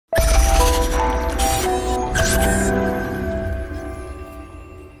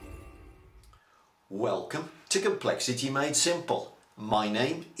to Complexity Made Simple. My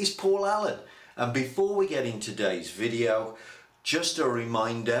name is Paul Allen, and before we get into today's video, just a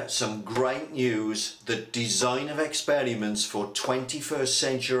reminder, some great news. The design of experiments for 21st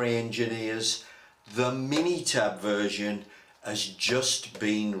century engineers, the Minitab version, has just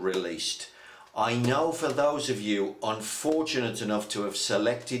been released. I know for those of you unfortunate enough to have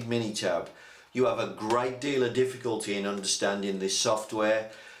selected Minitab, you have a great deal of difficulty in understanding this software,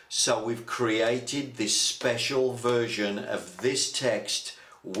 so we've created this special version of this text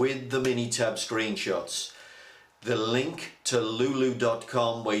with the Minitab screenshots. The link to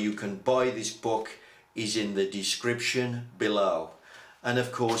lulu.com where you can buy this book is in the description below. And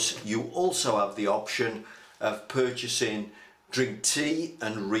of course you also have the option of purchasing Drink Tea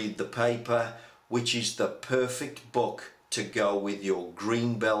and Read the Paper, which is the perfect book to go with your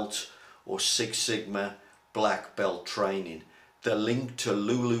Green Belt or Six Sigma Black Belt training. The link to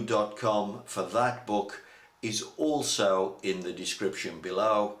lulu.com for that book is also in the description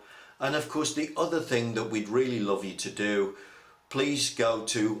below. And of course the other thing that we'd really love you to do, please go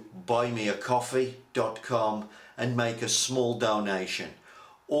to buymeacoffee.com and make a small donation.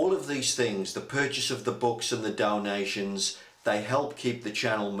 All of these things, the purchase of the books and the donations, they help keep the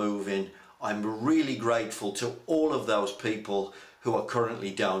channel moving. I'm really grateful to all of those people who are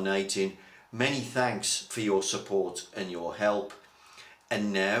currently donating. Many thanks for your support and your help.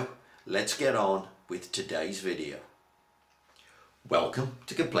 And now let's get on with today's video. Welcome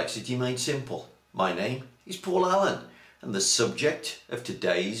to Complexity Made Simple. My name is Paul Allen, and the subject of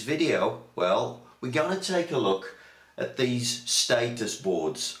today's video, well, we're going to take a look at these status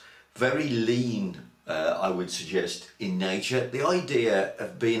boards. Very lean, I would suggest, in nature. The idea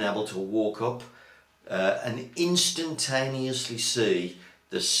of being able to walk up and instantaneously see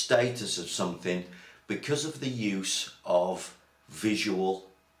the status of something because of the use of visual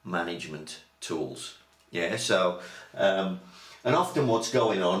management tools. Yeah, so and often what's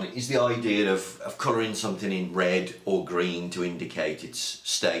going on is the idea of colouring something in red or green to indicate its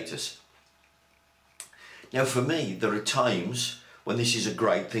status. Now for me, there are times when this is a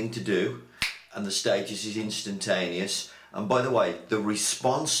great thing to do and the status is instantaneous, and by the way, the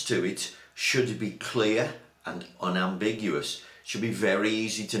response to it should be clear and unambiguous. It should be very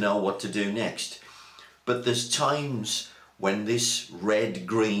easy to know what to do next. But there's times when this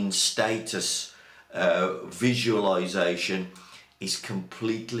red-green status visualization is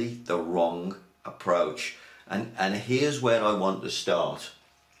completely the wrong approach. And here's where I want to start.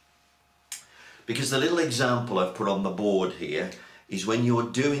 Because the little example I've put on the board here is when you're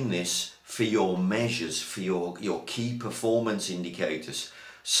doing this for your measures, for your key performance indicators,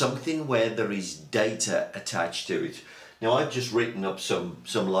 something where there is data attached to it. Now I've just written up some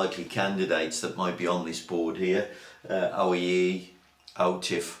likely candidates that might be on this board here. OEE,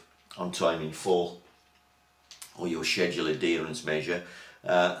 OTIF, on time in full, or your schedule adherence measure,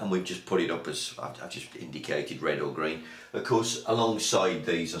 and we've just put it up as I've just indicated, red or green. Of course, alongside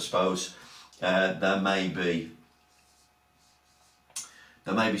these, I suppose there may be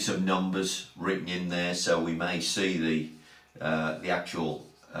some numbers written in there, so we may see the actual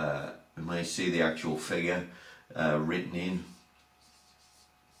figure written in.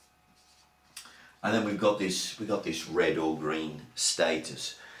 And then we've got this red or green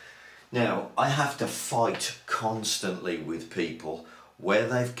status. Now I have to fight constantly with people where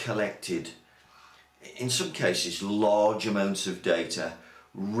they've collected, in some cases, large amounts of data,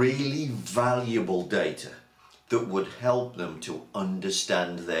 really valuable data that would help them to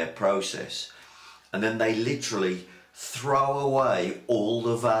understand their process, and then they literally throw away all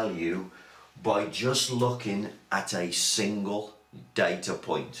the value by just looking at a single data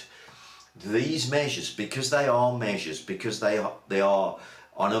point. These measures, because they are measures, because they are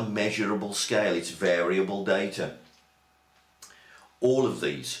on a measurable scale, it's variable data. All of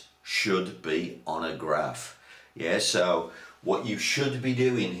these should be on a graph. Yeah, so what you should be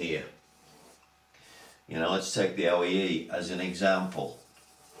doing here, you know, let's take the OEE as an example.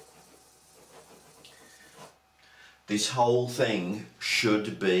 This whole thing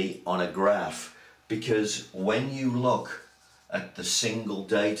should be on a graph, because when you look at the single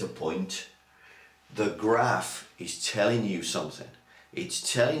data point, the graph is telling you something. It's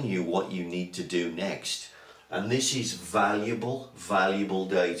telling you what you need to do next. And this is valuable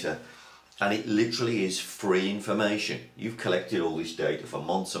data. And it literally is free information. You've collected all this data for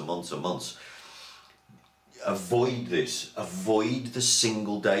months and months and months. Avoid this. Avoid the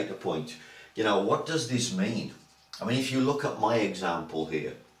single data point. You know, what does this mean? I mean, if you look at my example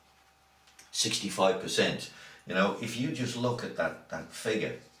here, 65%, you know, if you just look at that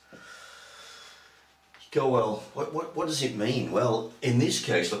figure, Go, well, what does it mean? Well, in this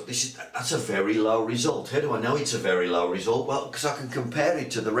case, look, that's a very low result. How do I know it's a very low result? Well, because I can compare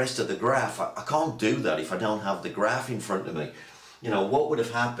it to the rest of the graph. I can't do that if I don't have the graph in front of me. You know, what would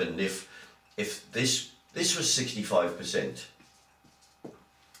have happened if this was 65%?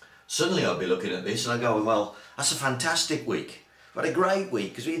 Suddenly I'd be looking at this and I'd go, well, that's a fantastic week. What a great week,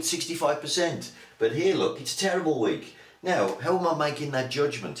 because we had 65%. But here, look, it's a terrible week. Now, how am I making that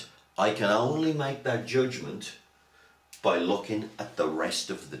judgment? I can only make that judgment by looking at the rest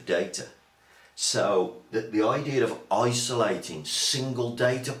of the data. So the idea of isolating single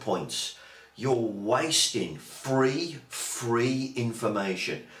data points, you're wasting free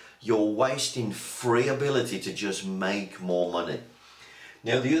information. You're wasting free ability to just make more money.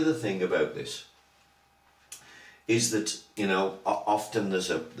 Now, the other thing about this is that, you know, often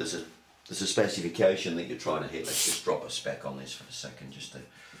there's a specification that you're trying to hit. Let's just drop a spec on this for a second,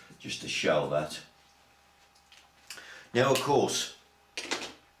 just to show that. Now, of course,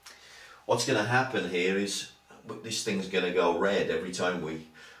 what's going to happen here is this thing's going to go red every time we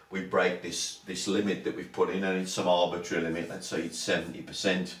break this limit that we've put in, and it's some arbitrary limit. Let's say it's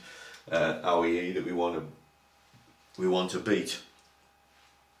 70% OEE that we want to beat.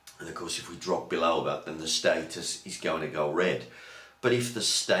 And of course, if we drop below that, then the status is going to go red. But if the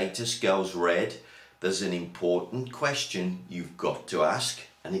status goes red, there's an important question you've got to ask.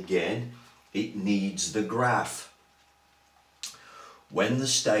 And again, it needs the graph. When the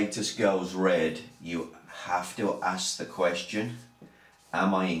status goes red, you have to ask the question,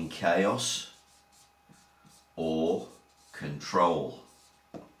 am I in chaos or control?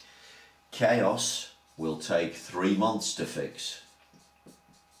 Chaos will take 3 months to fix.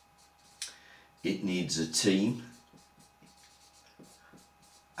 It needs a team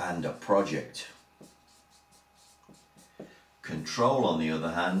and a project. Control, on the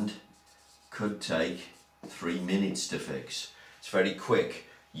other hand, could take 3 minutes to fix. It's very quick.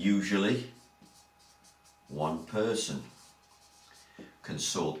 Usually, one person can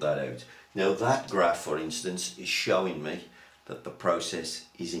sort that out. Now, that graph, for instance, is showing me that the process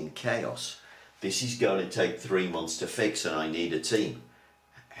is in chaos. This is going to take 3 months to fix, and I need a team.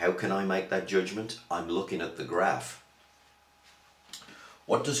 How can I make that judgment? I'm looking at the graph.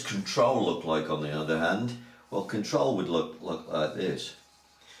 What does control look like, on the other hand? Well, control would look like this.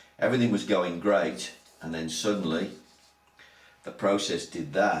 Everything was going great, and then suddenly the process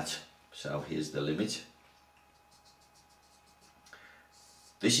did that. So here's the limit.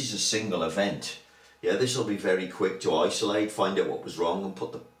 This is a single event. Yeah, this will be very quick to isolate, find out what was wrong, and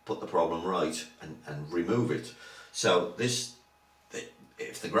put the problem right and remove it. So this,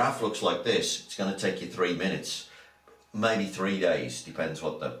 if the graph looks like this, it's going to take you 3 minutes, maybe 3 days, depends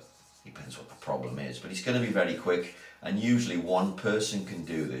what the problem is, but it's going to be very quick, and usually one person can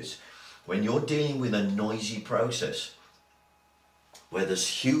do this. When you're dealing with a noisy process where there's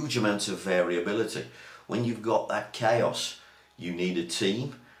huge amounts of variability, when you've got that chaos, you need a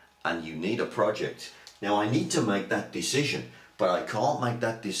team and you need a project. Now, I need to make that decision, but I can't make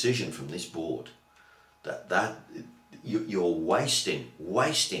that decision from this board. You're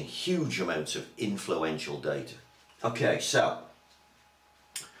wasting huge amounts of influential data. Okay, so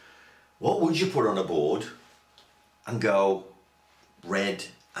what would you put on a board and go red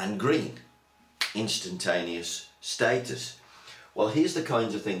and green? Instantaneous status. Well, here's the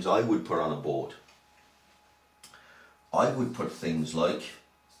kinds of things I would put on a board. I would put things like,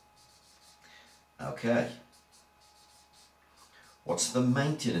 okay, what's the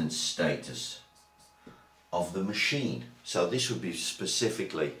maintenance status of the machine? So this would be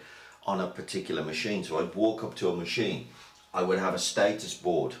specifically on a particular machine. So I'd walk up to a machine, I would have a status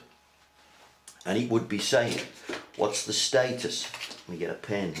board, and it would be saying, what's the status? Let me get a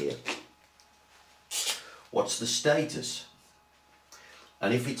pen here. What's the status?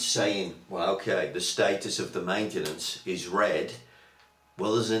 And if it's saying, well, okay, the status of the maintenance is red,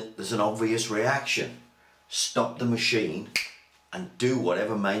 well, there's an obvious reaction. Stop the machine and do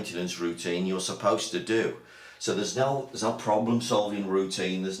whatever maintenance routine you're supposed to do. So there's no problem-solving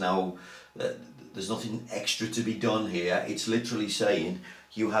routine. There's nothing extra to be done here. It's literally saying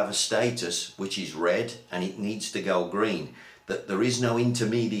you have a status which is red and it needs to go green. That there is no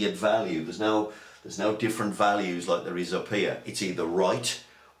intermediate value. There's no different values like there is up here. It's either right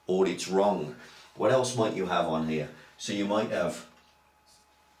or it's wrong. What else might you have on here? So you might have,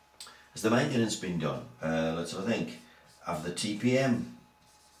 has the maintenance been done? Let's have a think. Have the TPM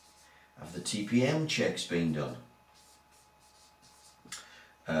checks been done?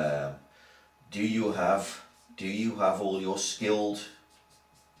 Do you have all your skilled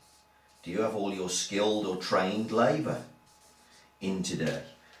or trained labour in today?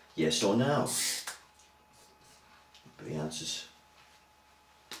 Yes or no? But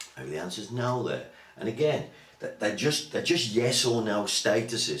the answer's no there. And again, they're just yes or no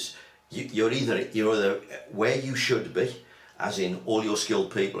statuses. You're either where you should be, as in all your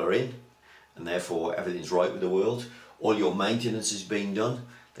skilled people are in, and therefore everything's right with the world. All your maintenance is being done,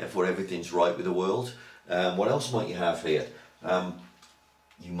 therefore everything's right with the world. What else might you have here?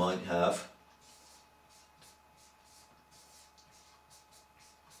 You might have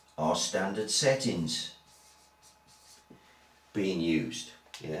our standard settings being used.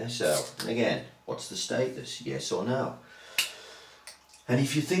 Yeah, so again, what's the status? Yes or no? And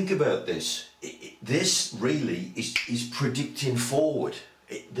if you think about this, this really is predicting forward.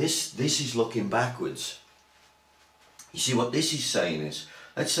 This is looking backwards. You see what this is saying is,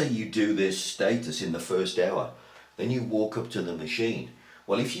 let's say you do this status in the first hour, then you walk up to the machine.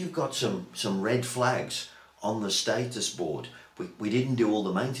 Well, if you've got some red flags on the status board, we didn't do all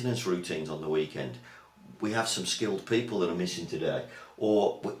the maintenance routines on the weekend, we have some skilled people that are missing today,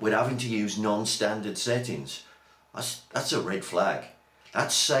 or we're having to use non-standard settings, that's a red flag.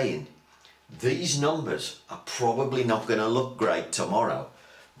 That's saying these numbers are probably not going to look great tomorrow.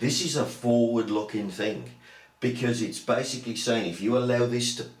 This is a forward-looking thing, because it's basically saying if you allow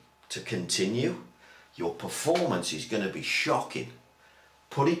this to continue, your performance is going to be shocking.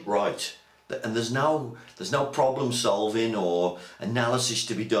 Put it right. And there's no problem solving or analysis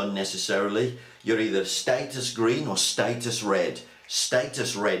to be done necessarily. You're either status green or status red.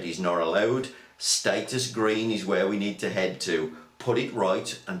 Status red is not allowed. Status green is where we need to head to. Put it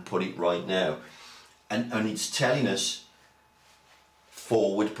right, and put it right now. And it's telling us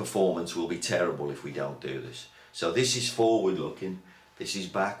forward performance will be terrible if we don't do this. So this is forward looking, this is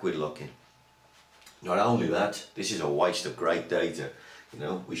backward looking. Not only that, this is a waste of great data. You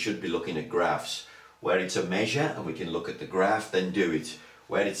know, we should be looking at graphs. Where it's a measure and we can look at the graph, then do it.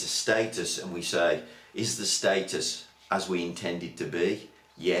 Where it's a status and we say, is the status as we intend it to be?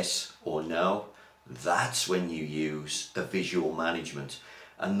 Yes or no? That's when you use the visual management.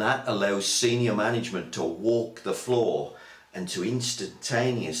 And that allows senior management to walk the floor and to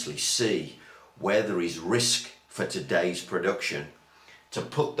instantaneously see where there is risk for today's production, to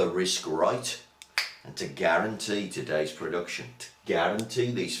put the risk right, and to guarantee today's production, to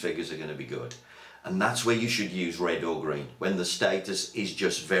guarantee these figures are going to be good. And that's where you should use red or green, when the status is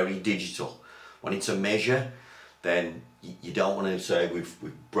just very digital. When it's a measure, then you don't want to say we've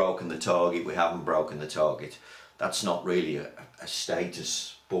broken the target, we haven't broken the target. That's not really a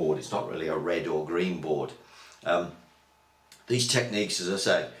status board, it's not really a red or green board. These techniques, as I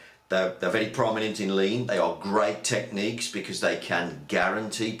say, they're very prominent in lean. They are great techniques because they can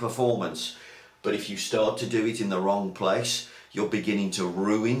guarantee performance. But if you start to do it in the wrong place, you're beginning to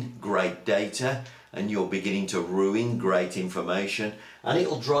ruin great data, and you're beginning to ruin great information, and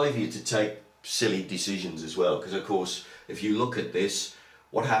it'll drive you to take silly decisions as well. Because of course, if you look at this,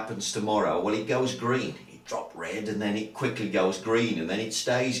 what happens tomorrow? Well, it goes green, it dropped red, and then it quickly goes green, and then it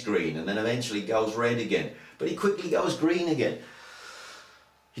stays green, and then eventually goes red again, but it quickly goes green again.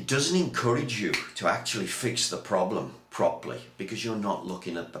 It doesn't encourage you to actually fix the problem properly because you're not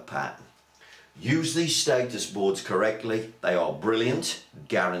looking at the pattern. Use these status boards correctly. They are brilliant.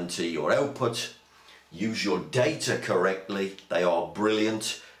 Guarantee your output. Use your data correctly. They are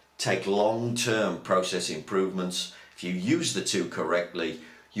brilliant. Take long-term process improvements. If you use the two correctly,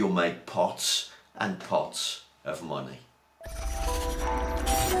 you'll make pots and pots of money.